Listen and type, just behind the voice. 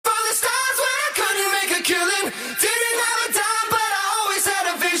living. Didn't have a dime, but I always had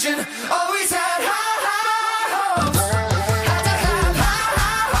a vision. Always had high hopes. Had to have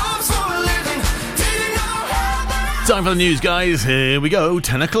high hopes for a living. Didn't know how, but Time for the news, guys. Here we go.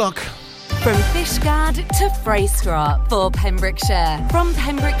 10 o'clock. From Fishguard to Freystrop for Pembrokeshire. From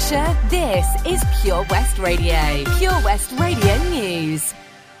Pembrokeshire, this is Pure West Radio. Pure West Radio News.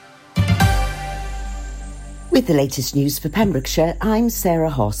 With the latest news for Pembrokeshire, I'm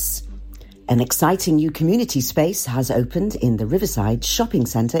Sarah Hoss. An exciting new community space has opened in the Riverside Shopping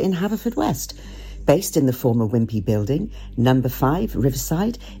Centre in Haverfordwest. Based in the former Wimpy building, Number 5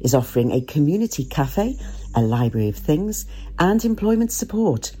 Riverside is offering a community cafe, a library of things and employment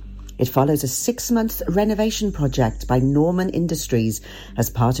support. It follows a 6-month renovation project by Norman Industries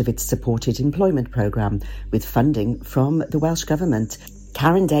as part of its supported employment programme with funding from the Welsh Government.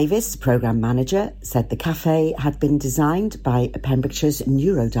 Karen Davis, Programme Manager, said the cafe had been designed by Pembrokeshire's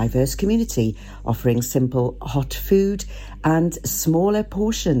neurodiverse community, offering simple hot food and smaller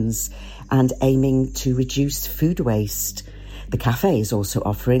portions and aiming to reduce food waste. The cafe is also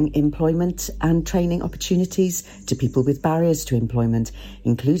offering employment and training opportunities to people with barriers to employment,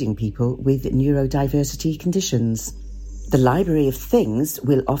 including people with neurodiversity conditions. The Library of Things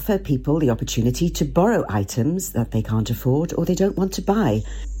will offer people the opportunity to borrow items that they can't afford or they don't want to buy.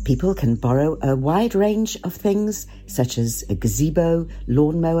 People can borrow a wide range of things such as a gazebo,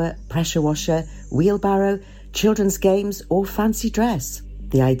 lawnmower, pressure washer, wheelbarrow, children's games or fancy dress.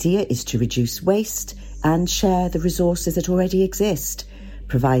 The idea is to reduce waste and share the resources that already exist,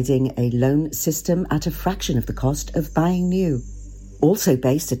 providing a loan system at a fraction of the cost of buying new. Also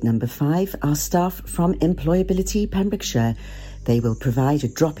based at Number 5 are staff from Employability Pembrokeshire. They will provide a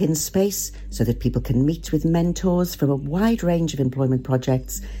drop-in space so that people can meet with mentors from a wide range of employment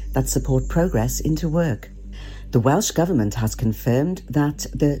projects that support progress into work. The Welsh Government has confirmed that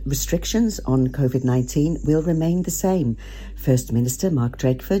the restrictions on COVID-19 will remain the same. First Minister Mark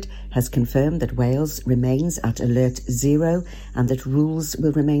Drakeford has confirmed that Wales remains at alert 0 and that rules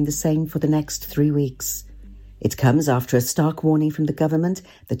will remain the same for the next 3 weeks. It comes after a stark warning from the government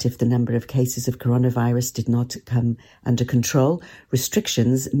that if the number of cases of coronavirus did not come under control,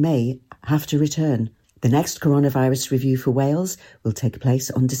 restrictions may have to return. The next coronavirus review for Wales will take place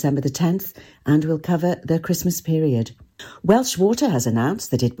on December the 10th and will cover the Christmas period. Welsh Water has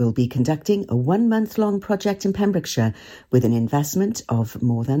announced that it will be conducting a 1-month-long project in Pembrokeshire with an investment of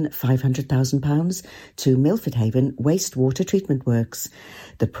more than £500,000 to Milford Haven Wastewater Treatment Works.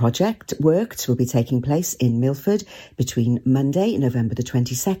 The project works will be taking place in Milford between Monday, November the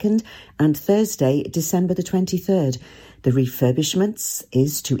 22nd and Thursday, December the 23rd. The refurbishments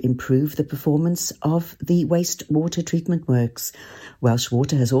is to improve the performance of the wastewater treatment works. Welsh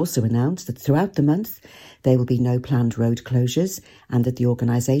Water has also announced that throughout the month there will be no planned road closures and that the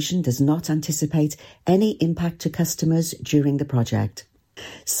organisation does not anticipate any impact to customers during the project.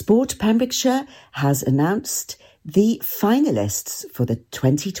 Sport Pembrokeshire has announced the finalists for the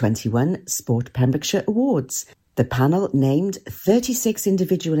 2021 Sport Pembrokeshire Awards. The panel named 36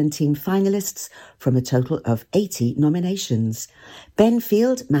 individual and team finalists from a total of 80 nominations. Ben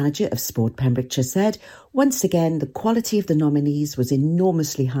Field, manager of Sport Pembrokeshire, said, "Once again, the quality of the nominees was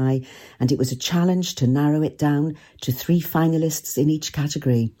enormously high and it was a challenge to narrow it down to 3 finalists in each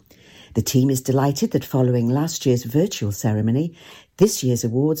category. The team is delighted that following last year's virtual ceremony, this year's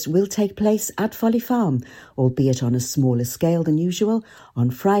awards will take place at Folly Farm, albeit on a smaller scale than usual,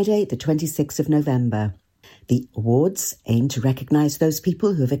 on Friday, the 26th of November. The awards aim to recognise those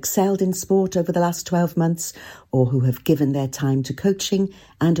people who have excelled in sport over the last 12 months or who have given their time to coaching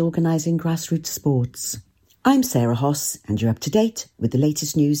and organising grassroots sports." I'm Sarah Hoss and you're up to date with the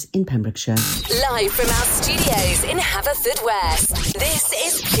latest news in Pembrokeshire. Live from our studios in Haverfordwest, this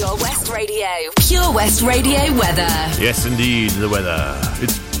is Pure West Radio. Pure West Radio weather. Yes, indeed, the weather.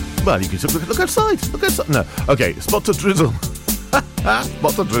 It's, well, you can look outside. Look outside. No. Okay, spots of drizzle.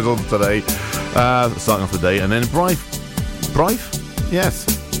 Spots of drizzle today. Starting off the day. And then Brife? Yes.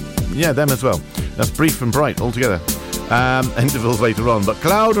 Yeah, them as well. That's brief and bright all together. Intervals later on. But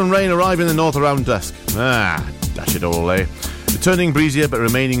cloud and rain arrive in the north around dusk. Dash it all, eh? Returning breezier but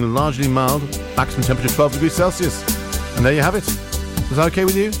remaining largely mild. Maximum temperature 12 degrees Celsius. And there you have it. Is that okay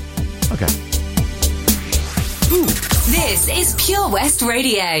with you? Okay. This is Pure West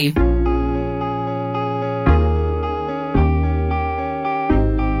Radio.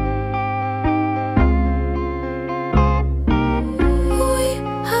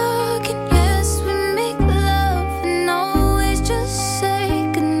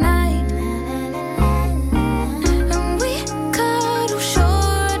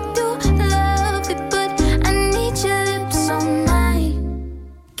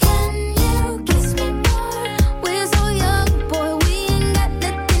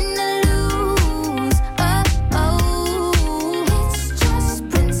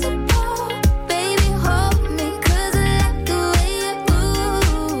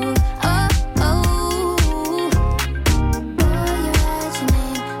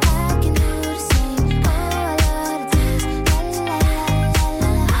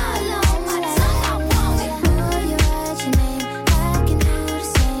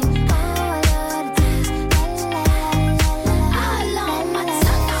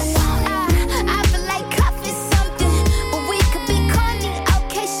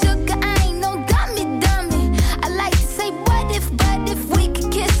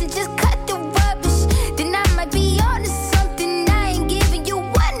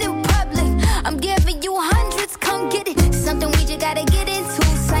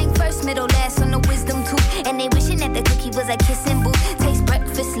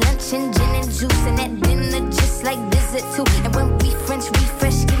 lunch and gin and juice, and at dinner just like dessert too. And when we French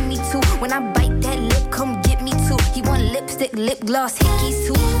refresh, give me two. When I bite that lip, come get me two. He want lipstick, lip gloss, hickeys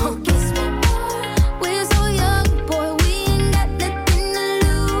too. Kiss me more. We're so young, boy, we ain't got nothing to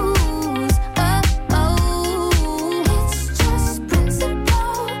lose. Oh, oh, it's just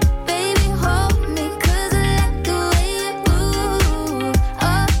principle. Baby, hold me, 'cause I like the way you move.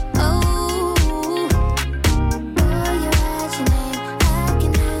 Oh, oh. Boy, you write your name, I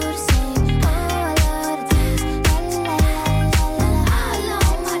can do the same. Oh, I love the taste. La la la la la. All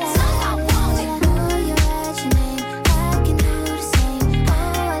on my tongue, I want it. Boy, you write your name, I can do the same. Oh,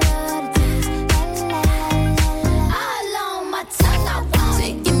 I love the taste. La la la la la. All on my tongue, I want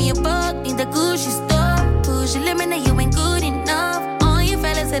it. Give me a buck, need the Gucci stuff. Push your limit, now you ain't good enough. All your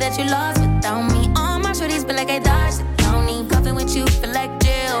fellas say that you lost without me. All my shorties feel like I dodged the county. Puffin' with you feel like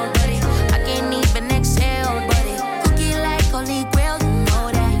jail, buddy. I can't even exhale, buddy. Cookie like holy grail, you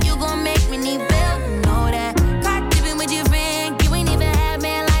know that. You gon' make me need bail, you know that. Caught dipping with your friend, you ain't even had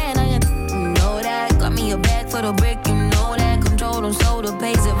man lying on you know that. Got me a bag for the brick, you know that. Control them soda,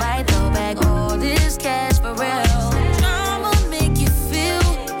 pays it right the back. All this cash for real. Drama make you feel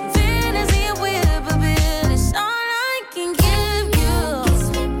fantasy and whip a bit. It's all I can give you. Kiss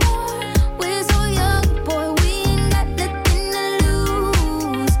me more. We're so young, boy, we ain't got nothing to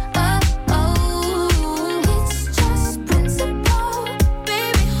lose. Oh, oh, it's just principle.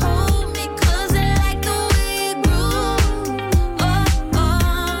 Baby, hold me, 'cause I like the way you groove. Oh,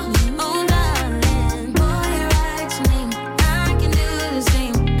 oh, oh, darling. Boy, you write your name, I can do the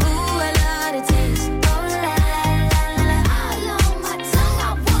same. Ooh, I love the taste. Oh, la la la la. All on my tongue,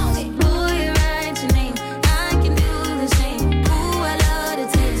 I want it. Boy, you write your name, I can do the same. Ooh, I love the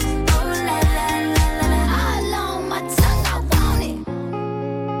taste. Oh, la la la la. All on my tongue, I want it.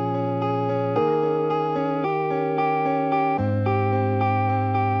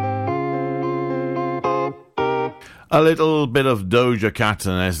 A little bit of Doja Cat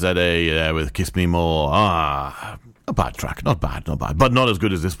and SZA there with Kiss Me More. A bad track. Not bad, not bad. But not as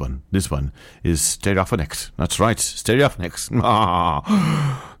good as this one. This one is Stereophonics. That's right, Stereophonics.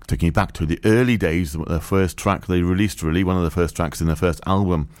 Taking you back to the early days, the first track they released, really, one of the first tracks in their first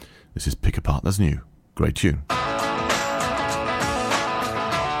album. This is Pick Apart That's New. Great tune.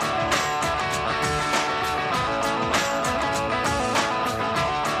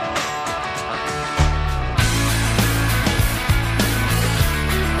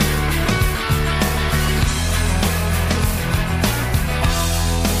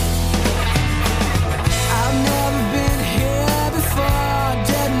 I've never been here before,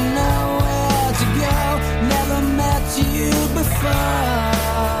 didn't know where to go, never met you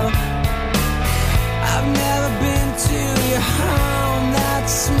before. I've never been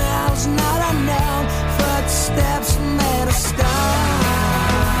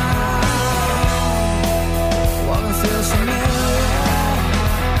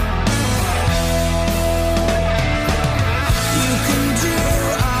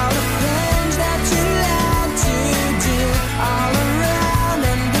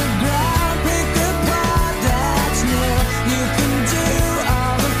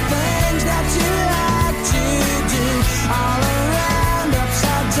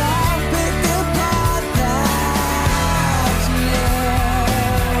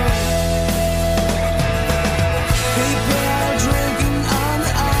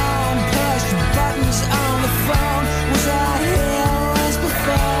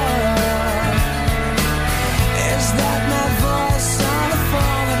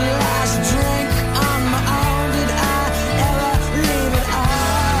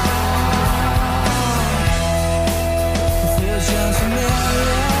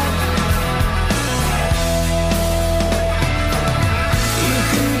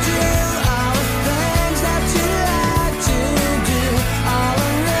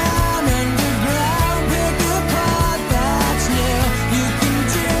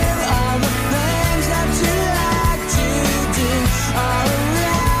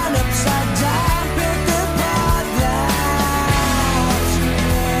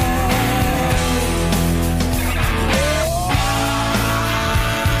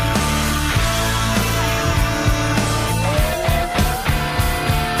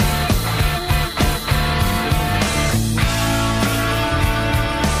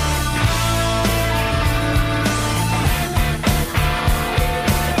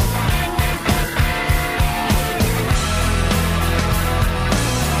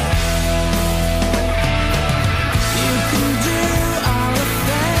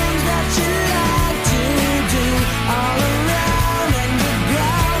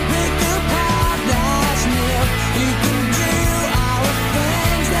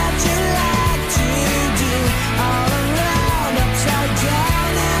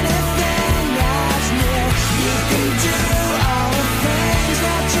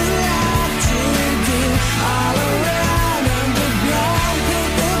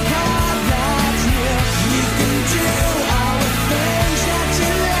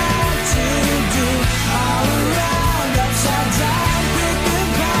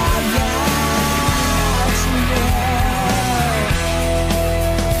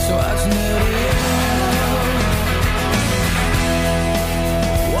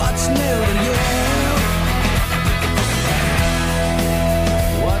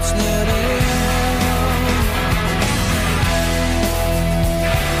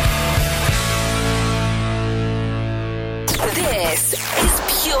This is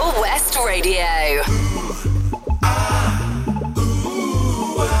Pure West Radio.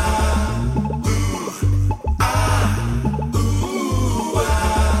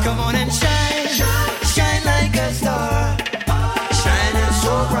 Come on and shine, shine like a star, shining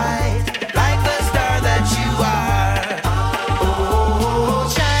so bright, like the star that you are.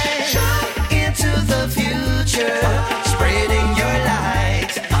 Oh, shine into the future, spreading your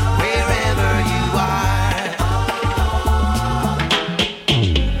light wherever you are.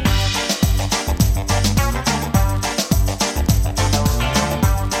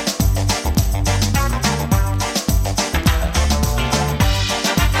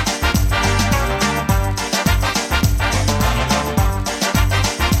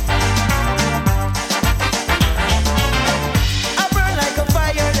 I burn like a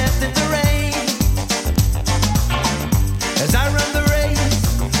fire left in the rain. As I run the race,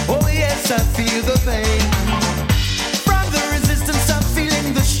 oh yes, I feel the pain. From the resistance, I'm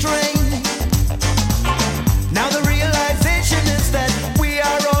feeling the strain. Now the realization is that we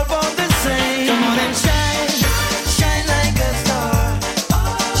are all born the same. Come on and shine, shine like a star,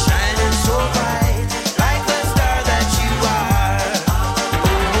 shining so bright, like the star that you are.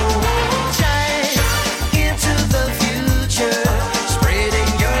 Oh, shine into the future,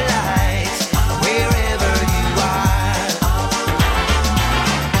 spreading your light wherever you are.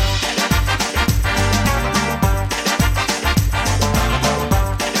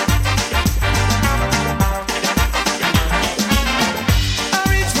 I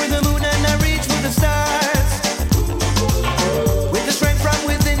reach for the moon and I reach for the stars. With the strength from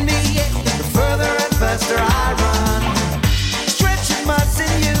within me, the further and faster I run. Stretching my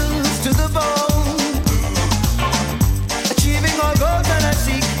sinews to the bone. Achieving all goals that I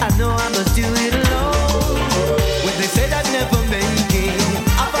seek, I know I must do it alone. When they said I'd never make it,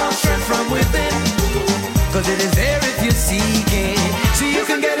 I found strength from within. Cause it is there if you seek it. So you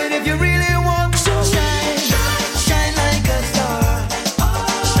can get it if you really want to. Shine, shine like a star,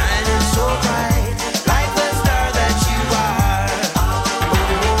 shining so bright, like the star that you are.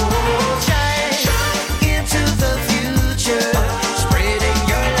 Oh, shine into the future, spreading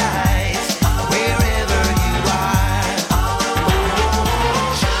your light wherever you are.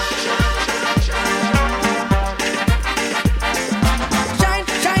 Shine,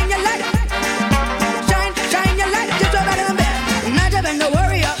 shine your light. Shine, shine your light. Just over the bed. Not even no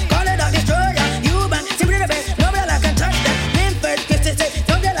warrior. Call it out, destroyer. You man, simply the best. Nobody like can touch that. Name first, kiss it, say.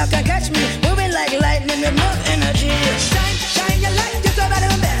 Nobody like can catch me. Moving like lightning with more energy. Shine, shine your light. Just over the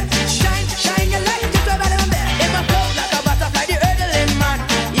bed. Shine, shine your light. Just over the bed. In my coat like a butterfly, the hurdling man.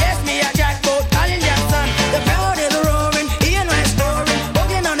 Yes, me a jackpot, all in your son. The crowd is roaring. He and my story.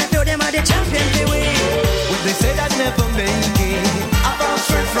 Walking on the field, them are the champions they win. When they said I'd never make it, I found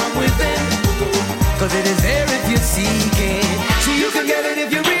strength from within. Cause it is there if you seek it. So you can get it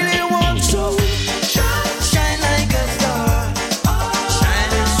if you really want to. Shine like a star,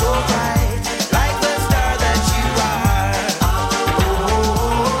 shining so bright, like the star that you are.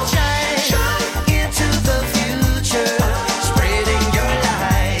 Oh, shine into the future, spreading your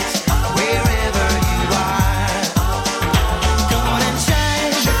light wherever you are. Come on and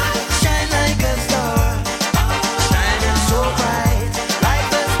shine, shine like a star, shining so bright, like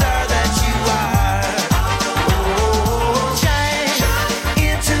the star that you are. Oh, shine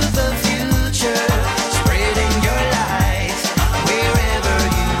into the future, spreading your light wherever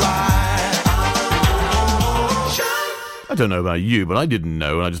you are. I don't know about you, but I didn't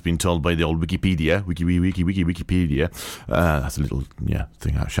know, and I've just been told by the old Wikipedia, Wikipedia. That's a little,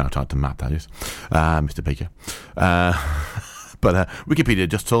 thing. Shout out to Matt, that is, Mr. Baker. But Wikipedia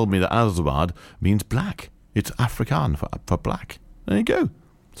just told me that Azawad means black. It's Afrikaans for black. There you go.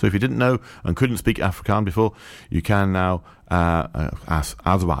 So if you didn't know and couldn't speak Afrikaans before, you can now.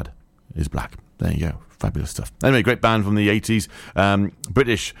 Azawad is black. There you go. Fabulous stuff. Anyway, great band from the 80s.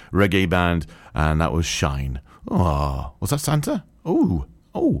 British reggae band, and that was Shine. Oh, was that Santa? Oh,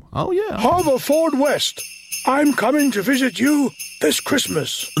 yeah. Haverford West. I'm coming to visit you this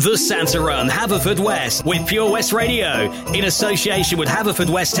Christmas. The Santa Run Haverfordwest with Pure West Radio in association with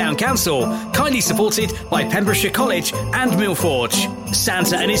Haverfordwest Town Council, kindly supported by Pembrokeshire College and Millforge.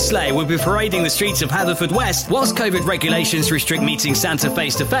 Santa and his sleigh will be parading the streets of Haverfordwest. Whilst COVID regulations restrict meeting Santa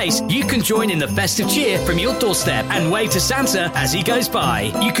face to face, you can join in the festive cheer from your doorstep and wave to Santa as he goes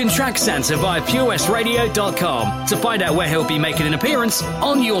by. You can track Santa via purewestradio.com to find out where he'll be making an appearance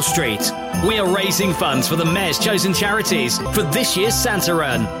on your street. We are raising funds for the Mayor's chosen charities for this year's Santa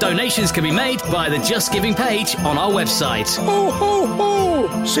Run. Donations can be made via the Just Giving page on our website. Ho, ho,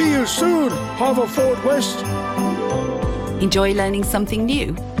 ho! See you soon, Haverford West. Enjoy learning something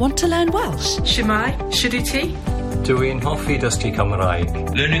new? Want to learn Welsh? Shemai, Shuduti, Dwi'n hoffi dysgu Cymraeg.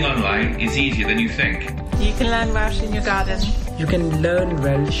 Learning online is easier than you think. You can learn Welsh in your garden. You can learn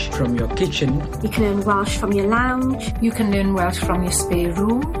Welsh from your kitchen. You can learn Welsh from your lounge. You can learn Welsh from your spare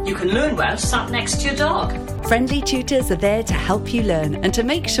room. You can learn Welsh sat next to your dog. Friendly tutors are there to help you learn and to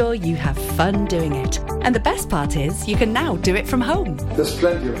make sure you have fun doing it. And the best part is, you can now do it from home. There's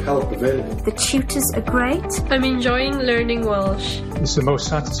plenty of help available. The tutors are great. I'm enjoying learning Welsh. It's the most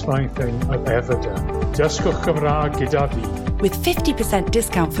satisfying thing I've ever done. Dysgwch Cymraeg gyda fi. With 50%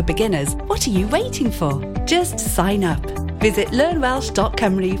 discount for beginners, what are you waiting for? Just sign up. Visit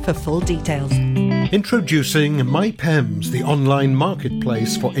learnwelsh.cymru for full details. Introducing MyPems, the online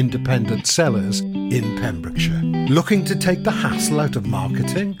marketplace for independent sellers in Pembrokeshire. Looking to take the hassle out of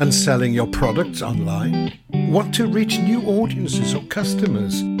marketing and selling your products online? Want to reach new audiences or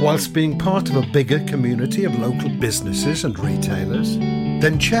customers whilst being part of a bigger community of local businesses and retailers?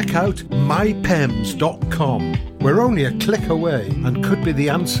 Then check out mypems.com. We're only a click away and could be the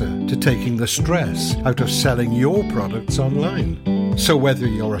answer to taking the stress out of selling your products online. So whether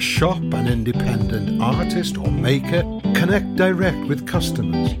you're a shop, an independent artist or maker, connect direct with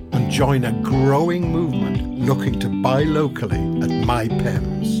customers and join a growing movement looking to buy locally at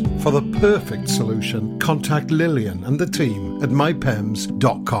MyPems. For the perfect solution, contact Lillian and the team at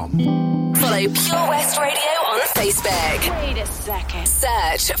mypems.com. Follow Pure West Radio on Facebook. Wait a second.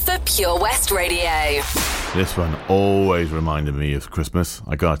 Search for Pure West Radio. This one always reminded me of Christmas,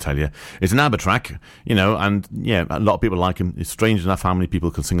 I gotta tell you. It's an ABBA track, you know, and yeah, a lot of people like him. It's strange enough how many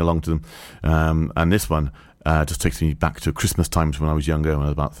people can sing along to them. And this one just takes me back to Christmas times when I was younger, when I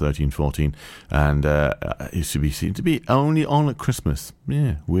was about 13, 14. And it used to be seen to be only on at Christmas.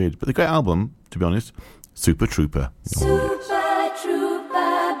 Yeah, weird. But the great album, to be honest, Super Trooper. Super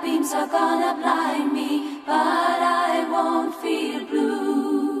Trooper, beams are gonna blind me, but I won't feel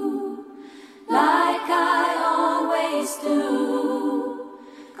blue like I always do,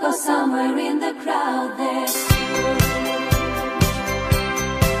 'cause somewhere in the crowd there's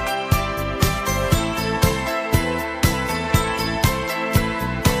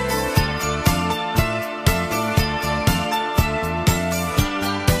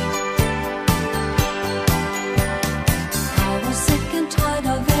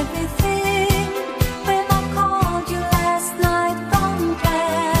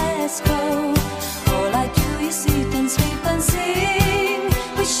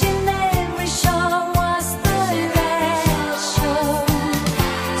wishing every show was the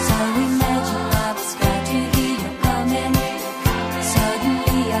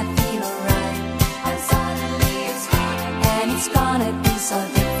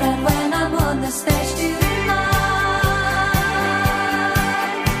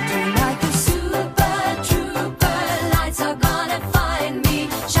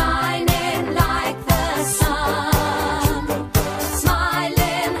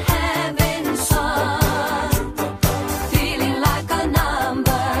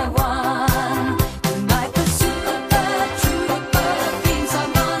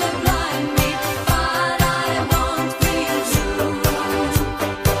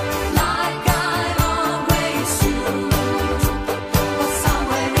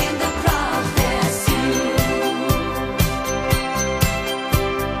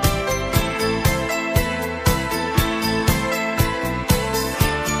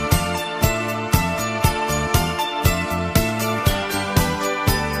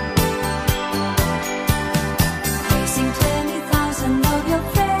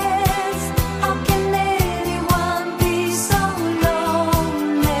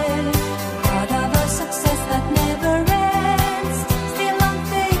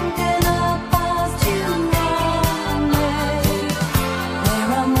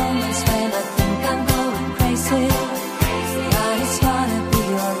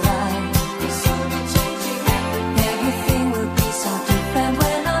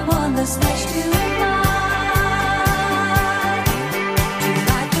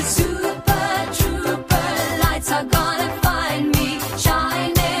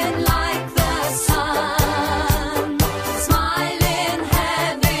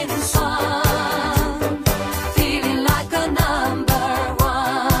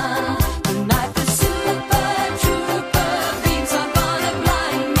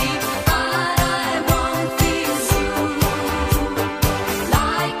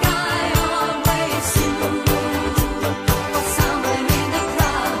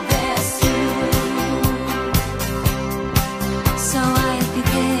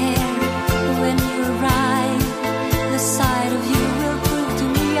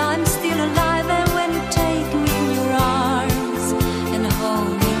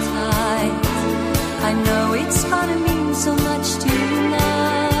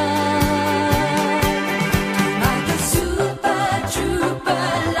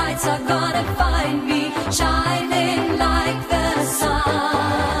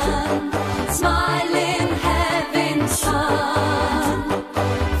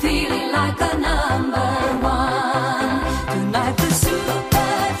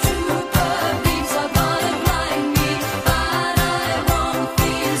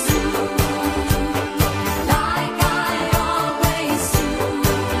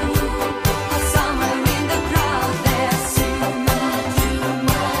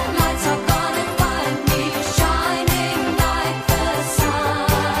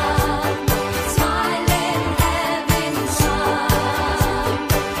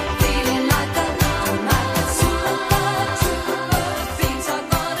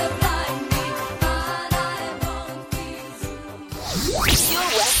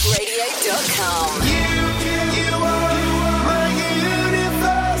purewestradio.com. You are my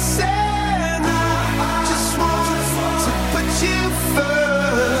universe, and I just want to put you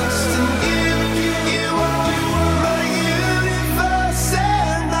first. And you are my universe,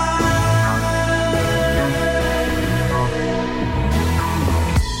 and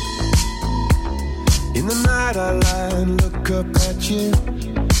in the night I lie and look up at you.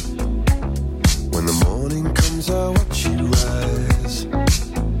 When the morning comes, I watch you rise.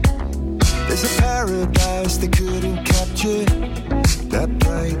 There's a paradise they couldn't capture. That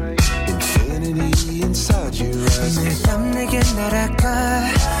bright infinity inside your eyes. 매일 밤 내게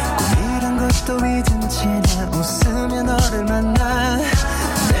날아가. 꿈이란 것도 잊은 채 나 웃으며 너를 만나.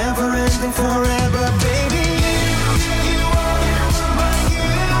 Never ending forever, baby. You are my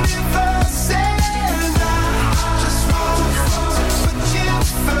universe, and I just want to put you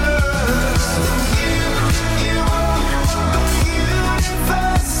first. You are my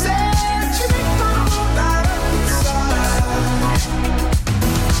universe, and you make my whole light up inside.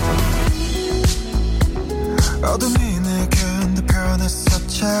 어둠이 내게 내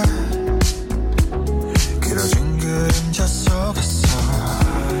변했었지. 길어진 그림자 속에서.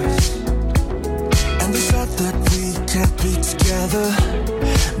 And they said that we can't be together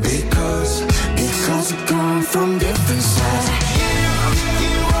because we're gone from different sides.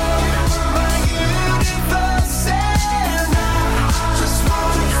 You are my universe, and I just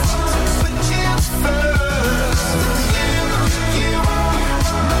want to put you first. You are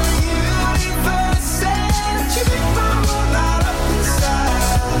my universe, and you make my whole light up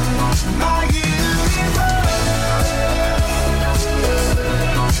inside. My universe,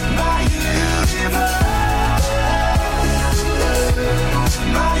 my universe.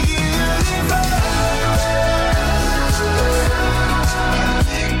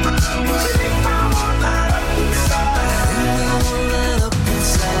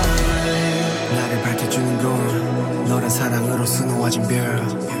 나를 밝혀주는 건 너란 사랑으로 수놓아진 별.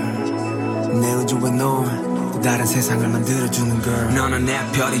 내 우주와 넌 다른 세상을 만들어주는 걸. 너는 내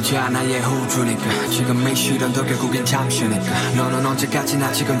별이자 나의 호주니까. 지금의 시련도 결국엔 잠시니까. 너는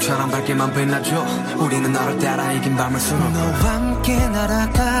언제까지나 지금처럼 밝게만 빛나줘. 우리는 너를 따라 이긴 밤을 수놓고 너와 함께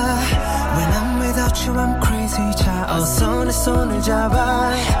날아가. When I'm without you I'm crazy. 자 어서 내 손을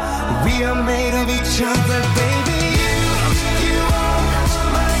잡아. We are made of each other, baby. You are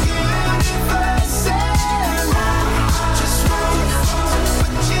my universe, and I just want to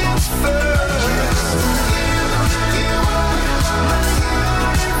put you first. You are my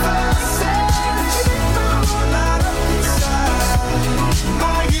universe, and you make my whole light up inside.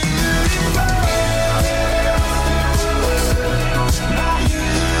 My universe, my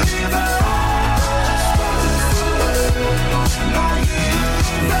universe.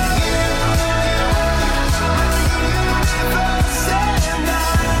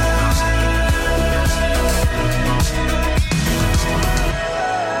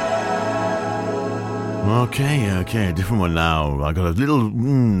 Okay, different one now. I got a little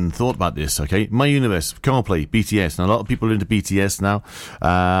thought about this, okay? My Universe, Coldplay, BTS. Now, a lot of people are into BTS now.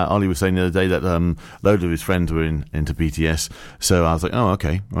 Ollie was saying the other day that a load of his friends were into BTS. So I was like, oh,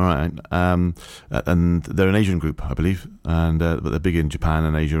 okay, all right. And they're an Asian group, I believe. But they're big in Japan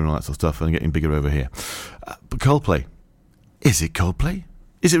and Asia and all that sort of stuff, and getting bigger over here. But Coldplay, is it Coldplay?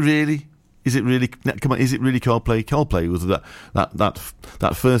 Is it really? Is it really? Come on, is it really Coldplay? Coldplay was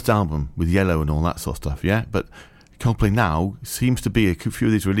that first album with Yellow and all that sort of stuff, yeah? But Coldplay now seems to be a few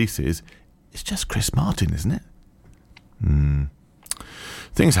of these releases. It's just Chris Martin, isn't it?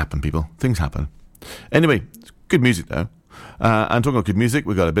 Things happen, people. Things happen. Anyway, it's good music, though. And talking about good music,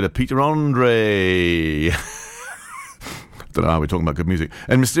 we've got a bit of Peter Andre. Don't know how we're talking about good music.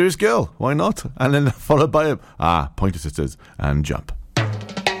 And Mysterious Girl, why not? And then followed by Pointer Sisters and Jump.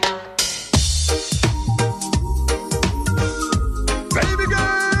 Baby girl,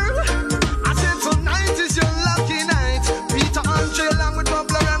 I said tonight is your lucky night. Peter Andre along with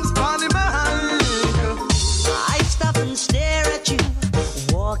Bubbler and Spotty Mike. I stop and stare at you,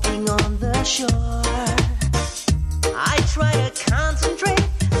 walking on the shore. I try to concentrate,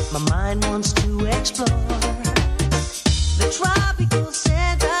 my mind wants to explore. The tropical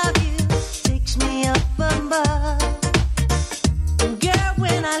scent of you takes me up above. Girl,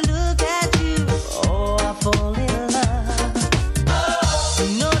 when I look at you, oh, I fall in love.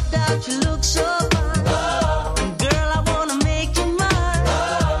 No doubt you look so fine. Girl, I wanna make you mine.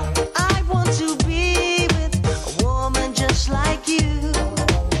 I want to be with a woman just like you.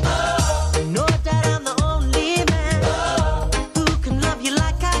 No doubt I'm the only man who can love you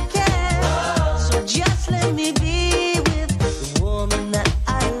like I can. So just let me be with the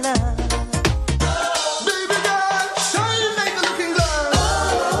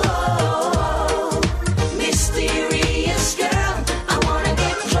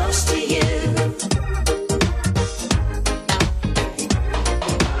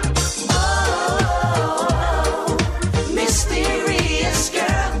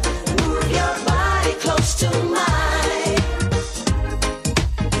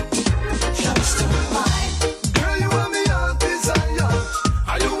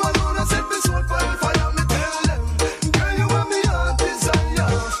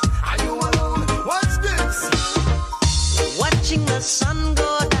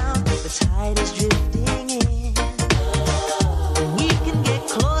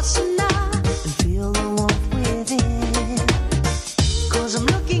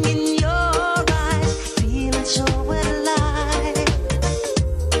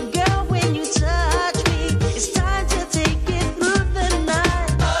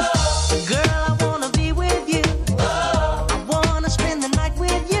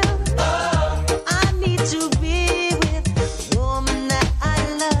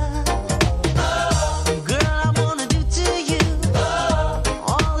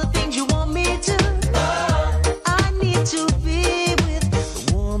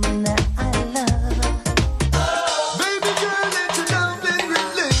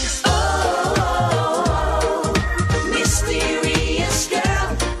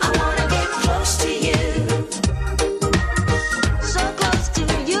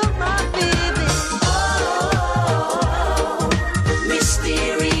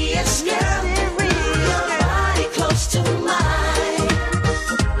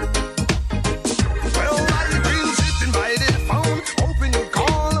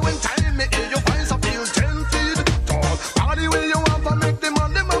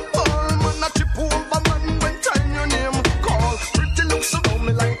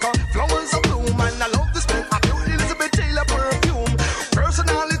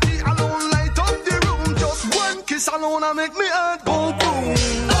alone and make me heart go boom.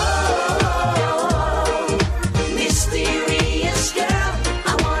 Oh, mysterious girl,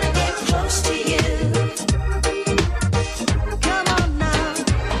 I wanna get close to you. Come on now,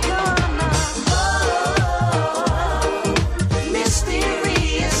 come on now. Oh,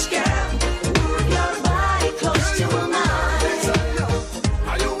 mysterious girl, move your body close to mine.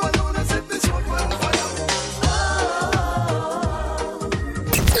 Are you alone and set this world on fire?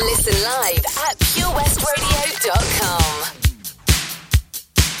 Listen live at purewestradio.com.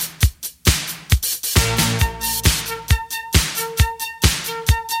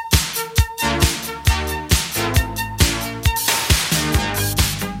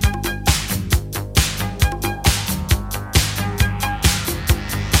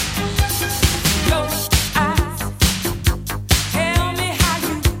 Tell me how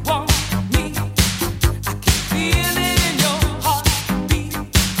you want me. I can feel it in your heartbeat.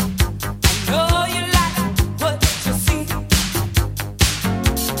 I know you like what you see.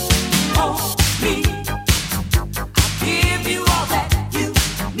 Oh, me. I'll give you all that you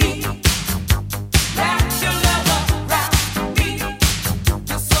need. Wrap your love around me.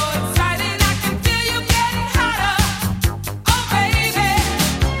 You're so excited, I can feel you getting hotter. Oh, baby,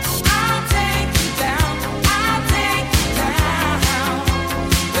 I'll take you down. I'll take you down.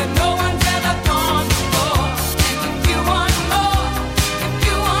 Where no one's ever gone before. And if you want more, if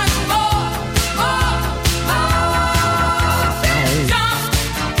you want more, then jump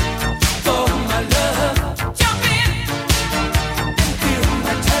for my love. Jump in and feel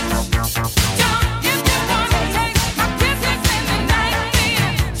my touch. Jump if you wanna take my kisses in the night.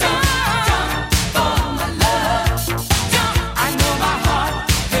 Then jump for my love. Jump, I know my heart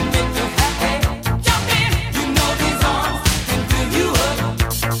can make you happy. Jump in, you know these arms can fill you up.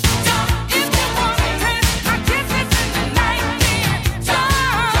 Jump if you wanna take my kisses in the night. Then jump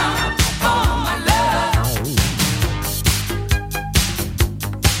for my love.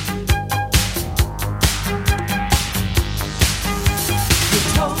 You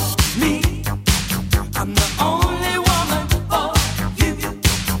told me I'm the only woman for you.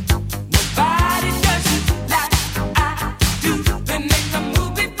 Nobody does you like I do. Then make the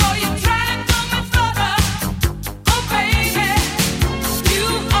move before you try to go much further. Oh, baby, you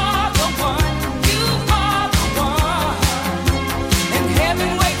are the one. You are the one. And heaven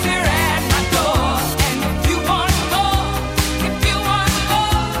waits here at my door. And if you want more, if you want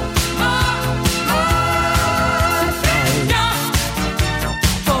more, then jump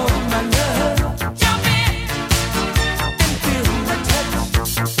for my love. Jump in and feel my touch.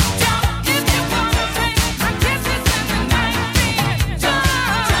 Jump if you wanna take my kisses in the night. Then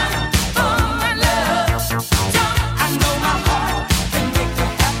jump for my love. Jump, I know my heart can make you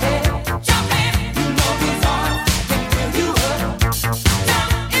happy. Jump in, you know these arms can fill you up.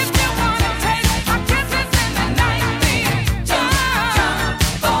 Jump if you wanna take my kisses in the night. Then jump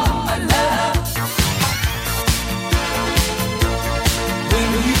for my love. When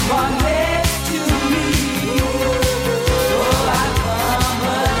you are next to me, oh, I come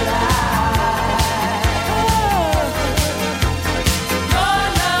alive. Your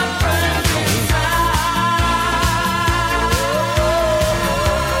love burns inside.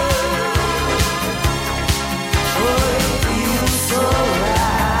 Oh, it feels so right.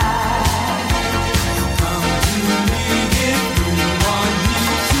 Come to me if you want me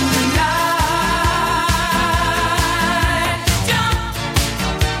tonight. Jump.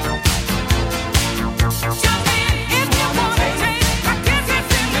 Jump in if you wanna take my kisses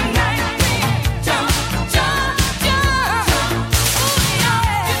in the night. Jump, jump, jump. Ooh,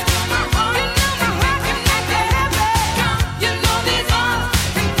 yeah. You know my heart can make you happy. Jump, you know these arms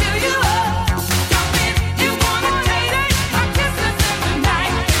can fill you up. Jump in, you wanna take my kisses in the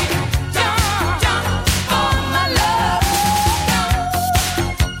night. Jump, jump for my love.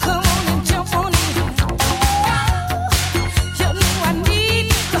 Come on and jump on in. You know I need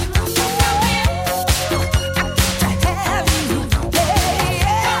you. You know I got to have you.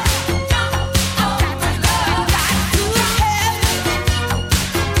 Yeah. Jump for my love. Got to have you.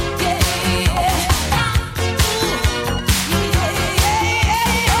 Yeah.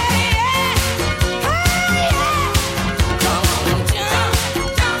 Come on and jump.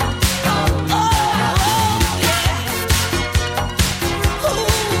 Oh, yeah. Ooh.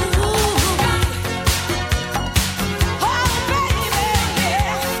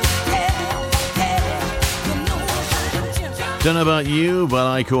 Don't know about you, but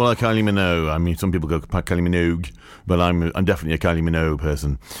I call her Kylie Minogue. I mean, some people go Kylie Minogue, but I'm definitely a Kylie Minogue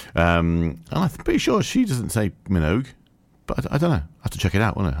person. And I'm pretty sure she doesn't say Minogue, but I don't know. I have to check it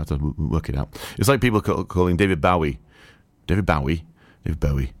out, won't I? I have to work it out. It's like people calling David Bowie. David Bowie.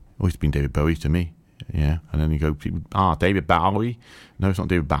 Always been David Bowie to me. Yeah, and then you go, David Bowie. No, it's not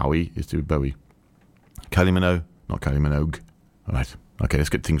David Bowie, it's David Bowie. Kylie Minogue, not Kylie Minogue. All right, okay, let's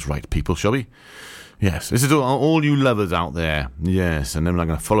get things right, people, shall we? Yes, this is all you lovers out there. Yes, and then I'm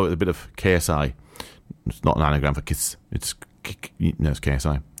going to follow it with a bit of KSI. It's not an anagram for kiss. It's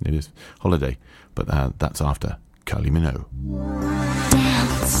KSI. It is Holiday, but that's after Kylie Minogue.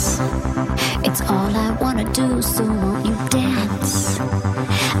 Dance, it's all I wanna do, so won't you dance?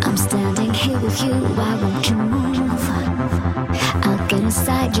 I'm standing here with you, why won't you move? I'll get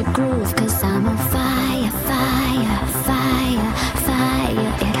inside your groove, 'cause I'm on fire, fire, fire,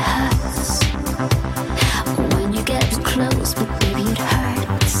 fire. It hurts when you get too close, but baby it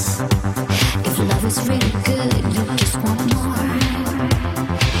hurts. If love is really good, you just want more.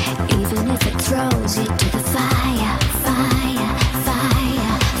 Even if it throws you to the fire, fire,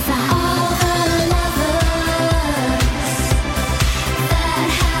 fire, fire. All the lovers that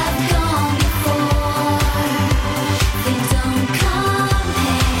have gone before, they don't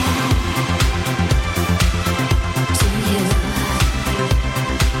compare to you.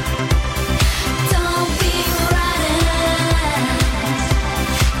 Don't be running,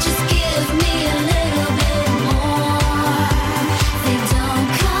 just give me a little bit more. They don't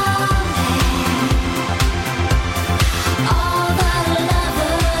compare. All the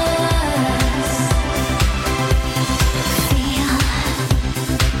lovers feel.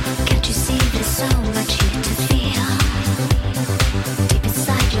 Can't you see there's so much here to feel? Deep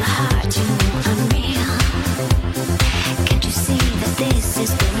inside your heart, you know I'm real. Can't you see that this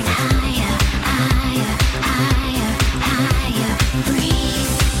is going higher, higher, higher, higher?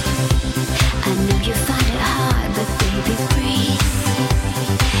 Breathe. I know you find it hard, but baby, breathe.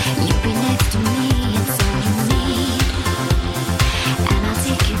 You be next to me, it's all you need. And I'll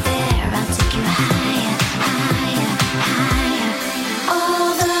take you there, I'll take you higher, higher, higher. All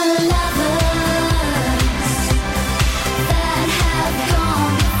the lovers that have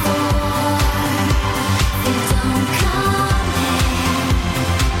gone before, they don't compare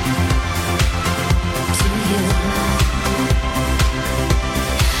to you.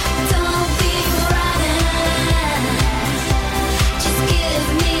 Don't be running, just give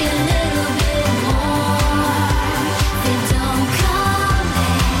me a little bit more. They don't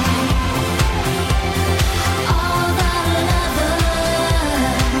compare. All the lovers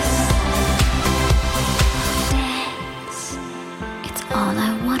dance. It's all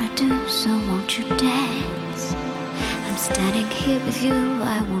I wanna do, so won't you dance? I'm standing here with you,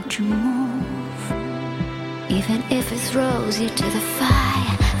 why won't you move? Even if it throws you to the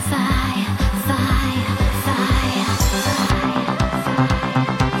fire, fire, fire, fire, fire.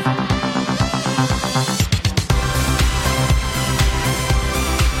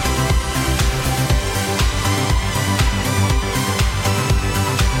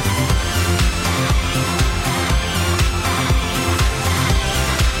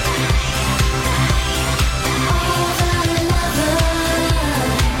 All the lovers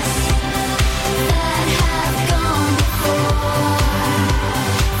that have gone before,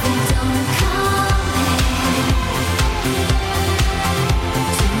 they don't compare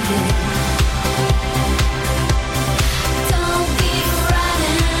to you. Don't be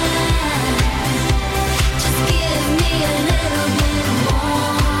running, just give me a little bit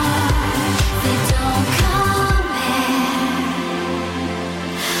more. They don't compare.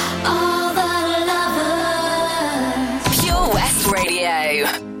 All the lovers. Pure West Radio.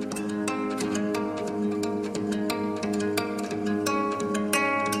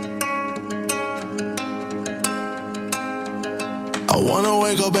 I wanna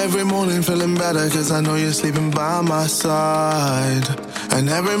wake up every morning feeling better, 'cause I know you're sleeping by my side. And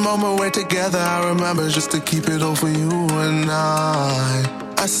every moment we're together, I remember just to keep it all for you and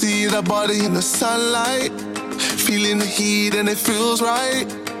I see that body in the sunlight, feeling the heat and it feels right.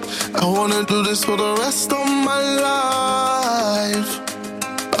 I wanna do this for the rest of my life.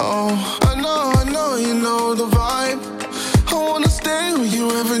 Oh, I know, you know the vibe. I wanna stay with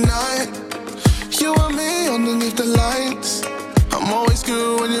you every night. You and me underneath the lights. I'm always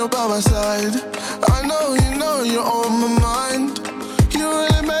good when you're by my side. I know, you know, you're on my mind. You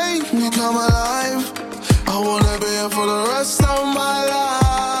really make me come alive. I wanna be here for the rest of my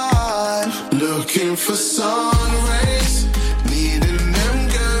life. Looking for sun rays, needing them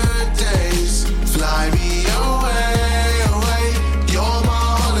good days. Fly me away, away. You're my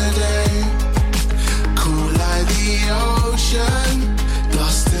holiday. Cool like the ocean,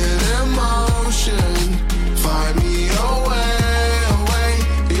 lost in emotion. Find me away, away.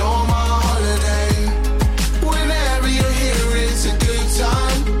 You're my holiday. Whenever you're here, it's a good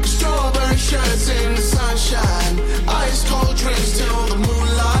time. Strawberry shirts in the sunshine, ice cold drinks till the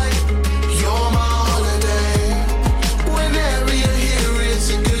moonlight. You're my holiday.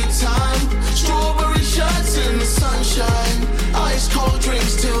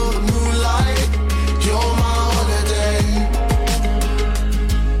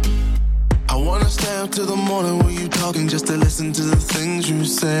 up till the morning when you talking just to listen to the things you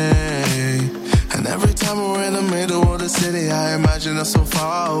say. And every time we're in the middle of the city, I imagine us so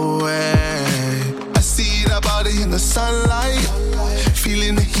far away. I see that body in the sunlight,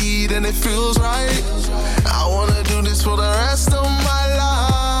 feeling the heat and it feels right. I wanna do this for the rest of my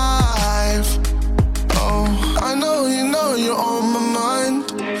life. Oh, I know you're on my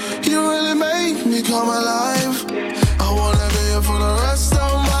mind. You really make me come alive. I wanna be here for the rest of my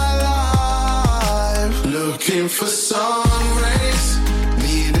life. Looking for sun rays,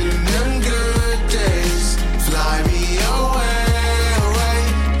 needing them good days. Fly me away, away.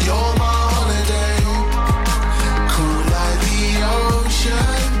 You're my holiday. Cool like the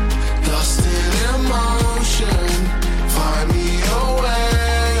ocean, lost in emotion. Find me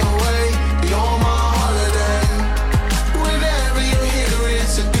away, away. You're my holiday. Whenever you're here,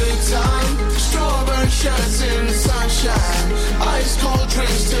 it's a good time. Strawberry shirts in the sunshine, ice cold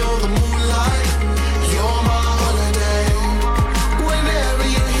drinks till the moonlight. You're my holiday. Whenever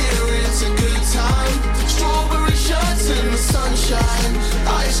you're here, it's a good time. Strawberry shirts in the sunshine,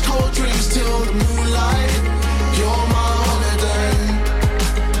 ice cold drinks till the moonlight. You're my holiday.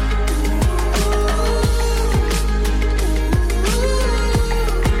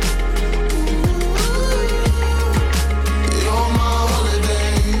 You're my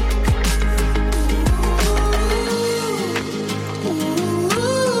holiday.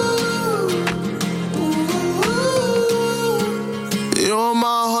 You're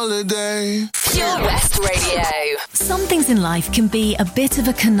my holiday. Pure West Radio. Some things in life can be a bit of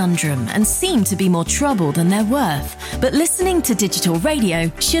a conundrum and seem to be more trouble than they're worth. But listening to digital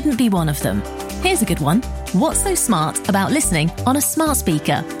radio shouldn't be one of them. Here's a good one. What's so smart about listening on a smart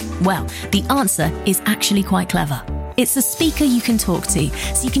speaker? Well, the answer is actually quite clever. It's a speaker you can talk to,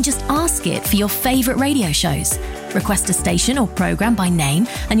 so you can just ask it for your favourite radio shows. Request a station or programme by name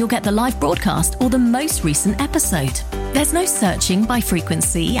and you'll get the live broadcast or the most recent episode. There's no searching by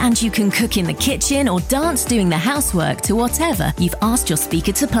frequency and you can cook in the kitchen or dance doing the housework to whatever you've asked your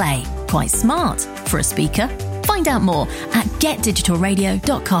speaker to play. Quite smart for a speaker. Find out more at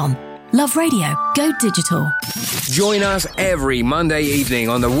getdigitalradio.com. Love radio. Go digital. Join us every Monday evening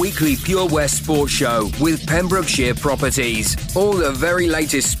on the weekly Pure West Sports Show with Pembrokeshire Properties. All the very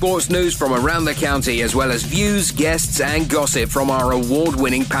latest sports news from around the county, as well as views, guests and gossip from our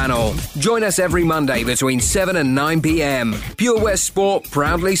award-winning panel. Join us every Monday between 7 and 9 p.m. Pure West Sport,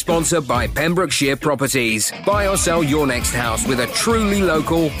 proudly sponsored by Pembrokeshire Properties. Buy or sell your next house with a truly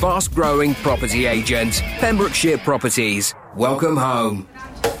local, fast-growing property agent. Pembrokeshire Properties. Welcome home.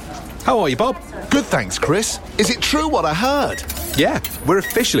 How are you, Bob? Good, thanks, Chris. Is it true what I heard? Yeah, we're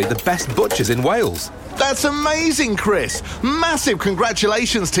officially the best butchers in Wales. That's amazing, Chris. Massive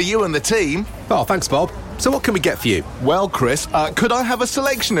congratulations to you and the team. Oh, thanks, Bob. So what can we get for you? Well, Chris, could I have a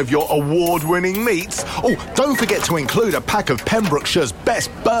selection of your award-winning meats? Oh, don't forget to include a pack of Pembrokeshire's best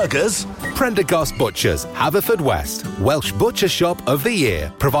burgers. Prendergast Butchers, Haverfordwest, Welsh Butcher Shop of the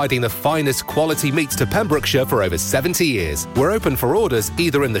Year, providing the finest quality meats to Pembrokeshire for over 70 years. We're open for orders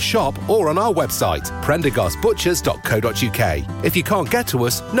either in the shop or on our website, prendergastbutchers.co.uk. If you can't get to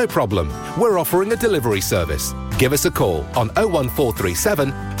us, no problem. We're offering a delivery service. Give us a call on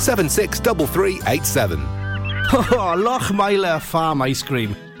 01437 763387. Oh, Lochmeyler Farm Ice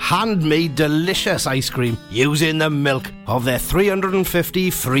Cream. Handmade delicious ice cream using the milk of their 350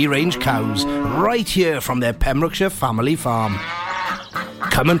 free-range cows right here from their Pembrokeshire family farm.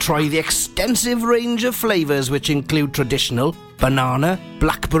 Come and try the extensive range of flavours which include traditional, banana,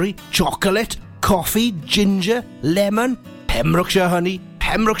 blackberry, chocolate, coffee, ginger, lemon, Pembrokeshire honey,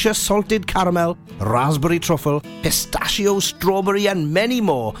 Pembrokeshire salted caramel, raspberry truffle, pistachio, strawberry and many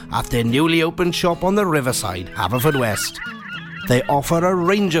more at their newly opened shop on the Riverside, Haverfordwest. They offer a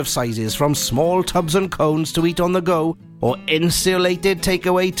range of sizes from small tubs and cones to eat on the go or insulated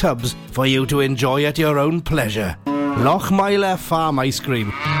takeaway tubs for you to enjoy at your own pleasure. Lochmeyler Farm Ice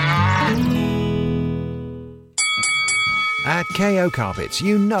Cream. At KO Carpets,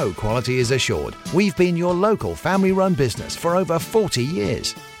 you know quality is assured. We've been your local family-run business for over 40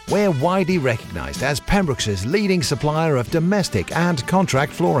 years. We're widely recognised as Pembrokeshire's leading supplier of domestic and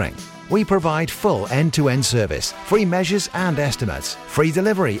contract flooring. We provide full end-to-end service, free measures and estimates, free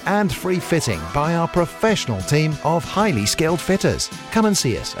delivery and free fitting by our professional team of highly skilled fitters. Come and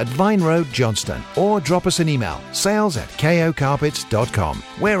see us at Vine Road, Johnston, or drop us an email, sales@kocarpets.com.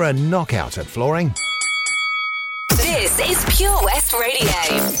 We're a knockout at flooring. This is Pure West Radio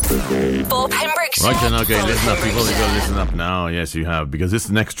for Pembrokeshire. Right then, okay, listen up, people. You've got to listen up now. Yes, you have, because this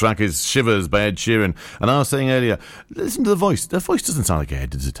next track is Shivers by Ed Sheeran. And I was saying earlier, listen to the voice. The voice doesn't sound like Ed,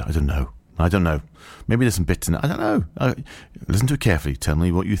 does it? I don't know. Maybe there's some bits in it. I don't know. Listen to it carefully. Tell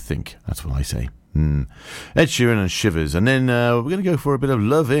me what you think. That's what I say. Ed Sheeran and Shivers. And then we're going to go for a bit of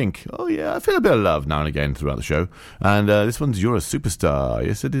Love Inc. Oh, yeah, I feel a bit of love now and again throughout the show. And this one's You're a Superstar.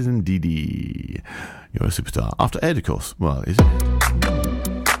 Yes, it is indeedy. You're a Superstar. After Ed, of course. Well, is it?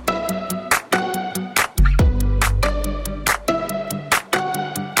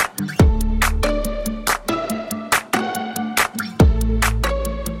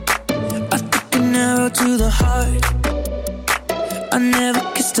 To the heart, I never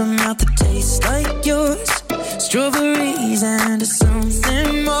kissed a mouth that tastes like yours. Strawberries and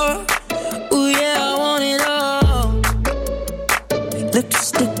something more. Oh yeah, I want it all.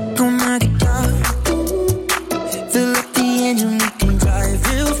 Lipstick on my guitar. Fill up the engine, we can drive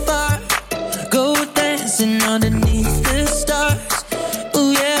real far. Go dancing underneath the stars.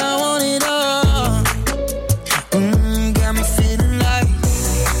 Oh yeah, I want it all. Got me feeling like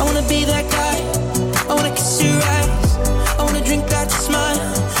I wanna be that guy. I wanna kiss your eyes, I wanna drink that smile,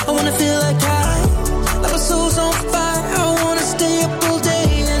 I wanna feel like my soul's on fire, I wanna stay up all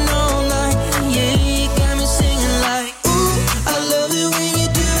day and all night, yeah, you got me singing like, ooh, I love it when you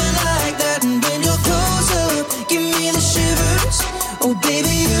do it like that, and when you're close up, give me the shivers, oh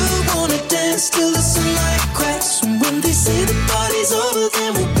baby, you wanna dance till the sunlight cracks, and when they say the party's over,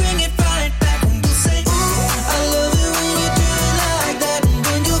 then we'll bring it right back, and we'll say, ooh, I love it when you do it like that, and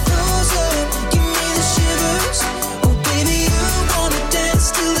when you're close up, give me the shivers, oh baby, you wanna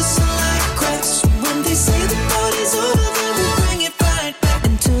dance till the sunlight cracks, and when they say the party's over, then we'll bring it right back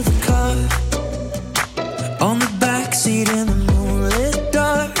into the car. On the backseat in the moonlit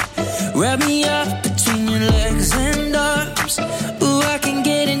dark, wrap me up between your legs and arms. Ooh, I can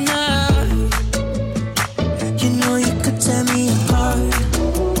get enough. You know you could tear me apart,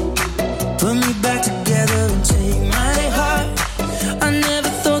 put me back together and take my heart. I never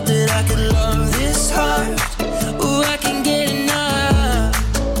thought that I could love this hard. Ooh, I can get enough.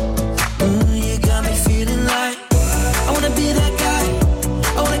 You got me feeling like I wanna be that guy.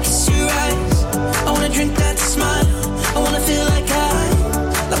 I wanna kiss your eyes, I wanna drink that smile, I wanna feel like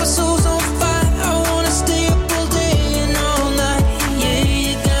my soul's on fire, I wanna stay up all day and all night, yeah,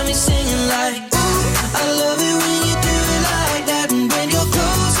 you got me singing like, ooh, I love it when you do it like that, and when you're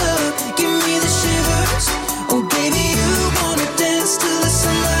close up, give me the shivers, oh baby, you wanna dance till the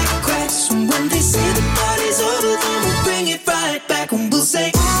sunlight cracks, and when they say the party's over, then we'll bring it right back, and we'll say,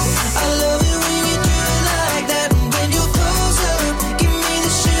 ooh, I love it when you do it like that, and when you're close up, give me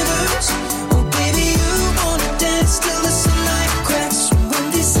the shivers, oh baby, you wanna dance till the sunlight cracks, and when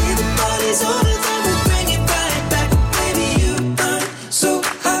they say the party's over, then we'll bring it right back, baby, you burn so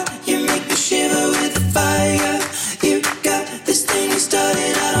hot, you make me shiver with the fire, you got this thing you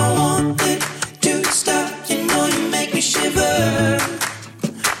started, I don't want it to stop, you know you make me shiver.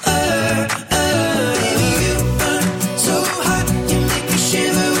 Baby, you burn so hot, you make me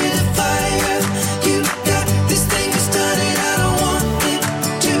shiver with the fire. You got this thing you started, I don't want it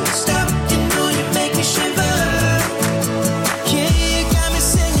to stop. You know you make me shiver. Yeah, you got me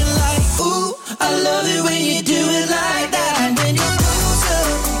singing like, ooh, I love it when you do it like that. And when you're close up,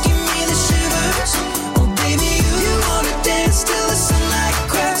 give me the shivers. Oh baby, you wanna dance till the sunlight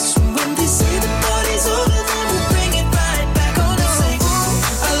cracks. When they say the party's over, then we'll bring it right back. Gonna say, ooh,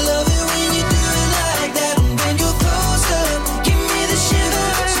 I love it when you do it like that. And when you're close up, give me the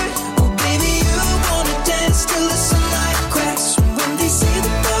shivers. Oh baby, you wanna dance till the sunlight cracks. When they say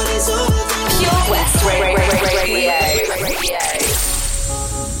the party's over, then we'll Pure West Radio.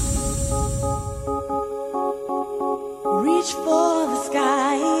 Reach for the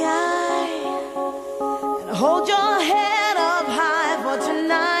sky and hold your head up high for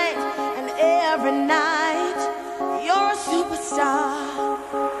tonight and every night. You're a superstar,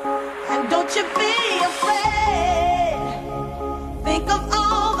 and don't you be afraid. Think of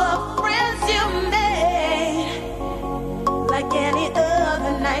all the friends you made. Like any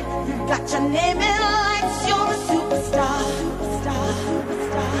other night, you've got your name in lights. You're a superstar, superstar,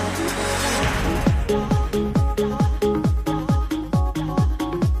 superstar.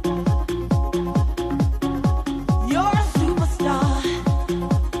 You're a superstar.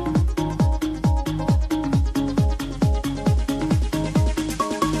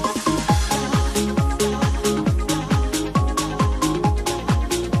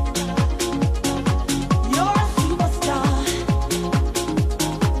 You're a superstar.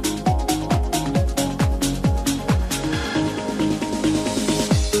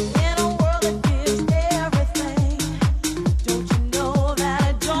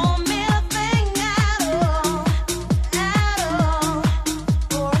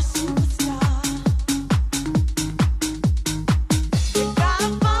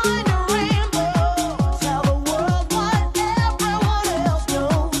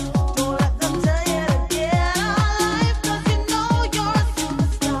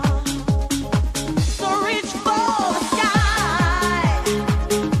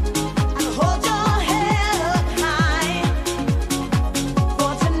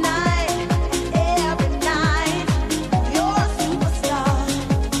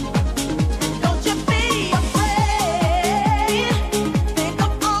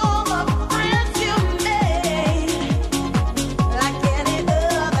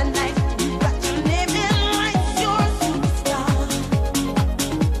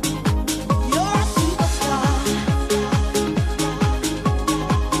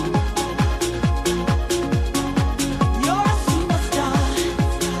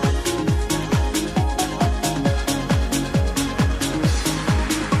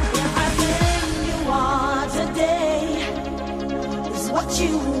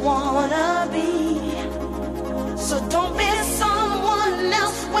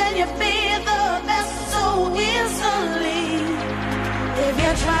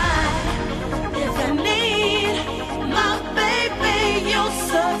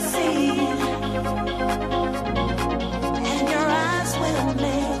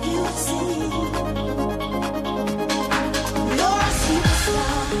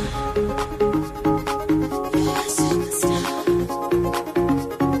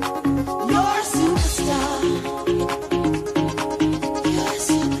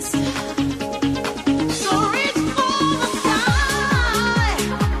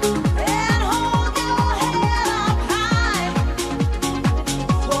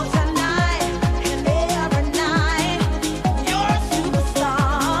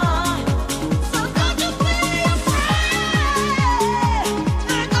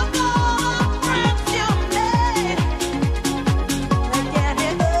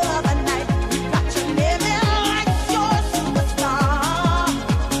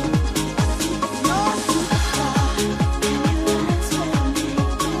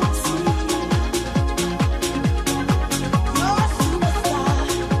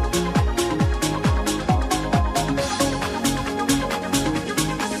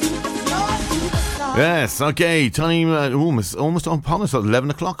 Yes, okay, time almost upon us,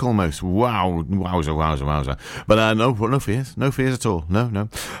 11 o'clock almost. Wow, wowza. But no fears at all. No.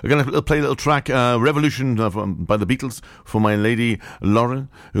 We're going to play a little track, Revolution by the Beatles, for my lady Lauren,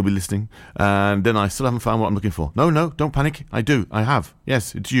 who'll be listening. And then I still haven't found what I'm looking for. No, don't panic. I have.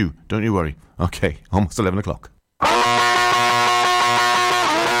 Yes, it's you. Don't you worry. Okay, almost 11 o'clock.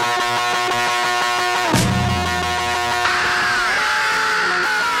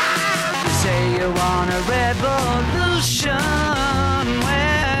 Revolution,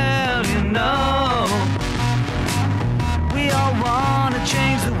 well, you know, we all want to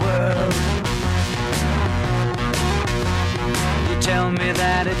change the world. You tell me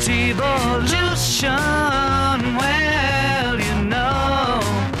that it's evolution, well, you know,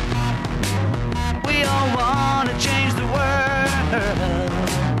 we all want to change the world.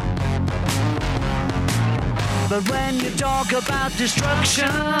 But when you talk about destruction,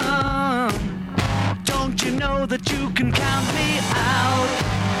 don't you know that you can count me out?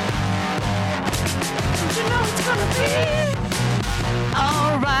 Don't you know it's gonna be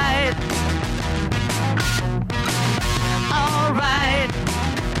alright?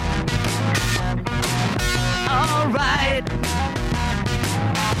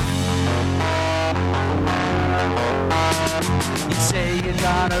 You say you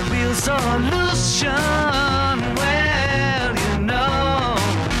got a real solution, well, you know,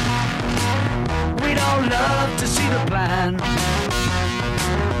 we'd all love to see the plan.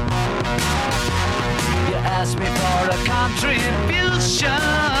 You asked me for a contribution,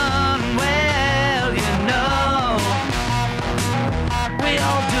 well, you know, we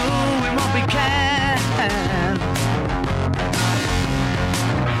all do what we can.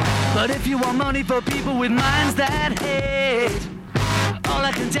 But if you want money for people with minds that hate, all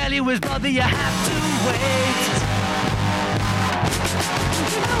I can tell you is, brother, you have to wait.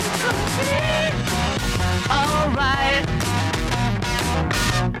 You know it's gonna be alright.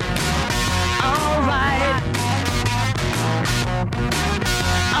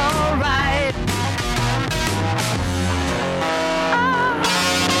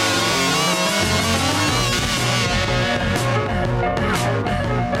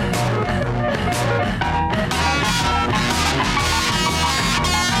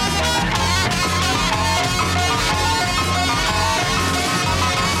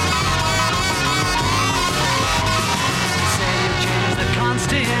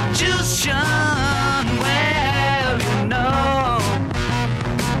 Constitution, well, you know,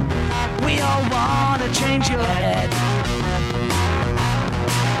 we all want to change your head.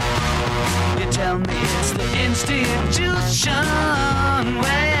 You tell me it's the institution,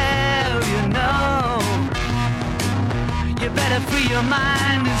 well, you know, you better free your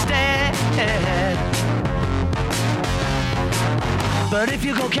mind instead. But if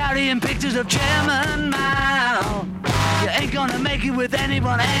you go carrying pictures of Chairman Mao, you ain't gonna make it with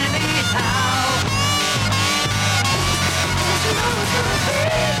anyone anyhow. You know it's gonna be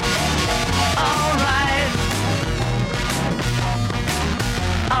alright.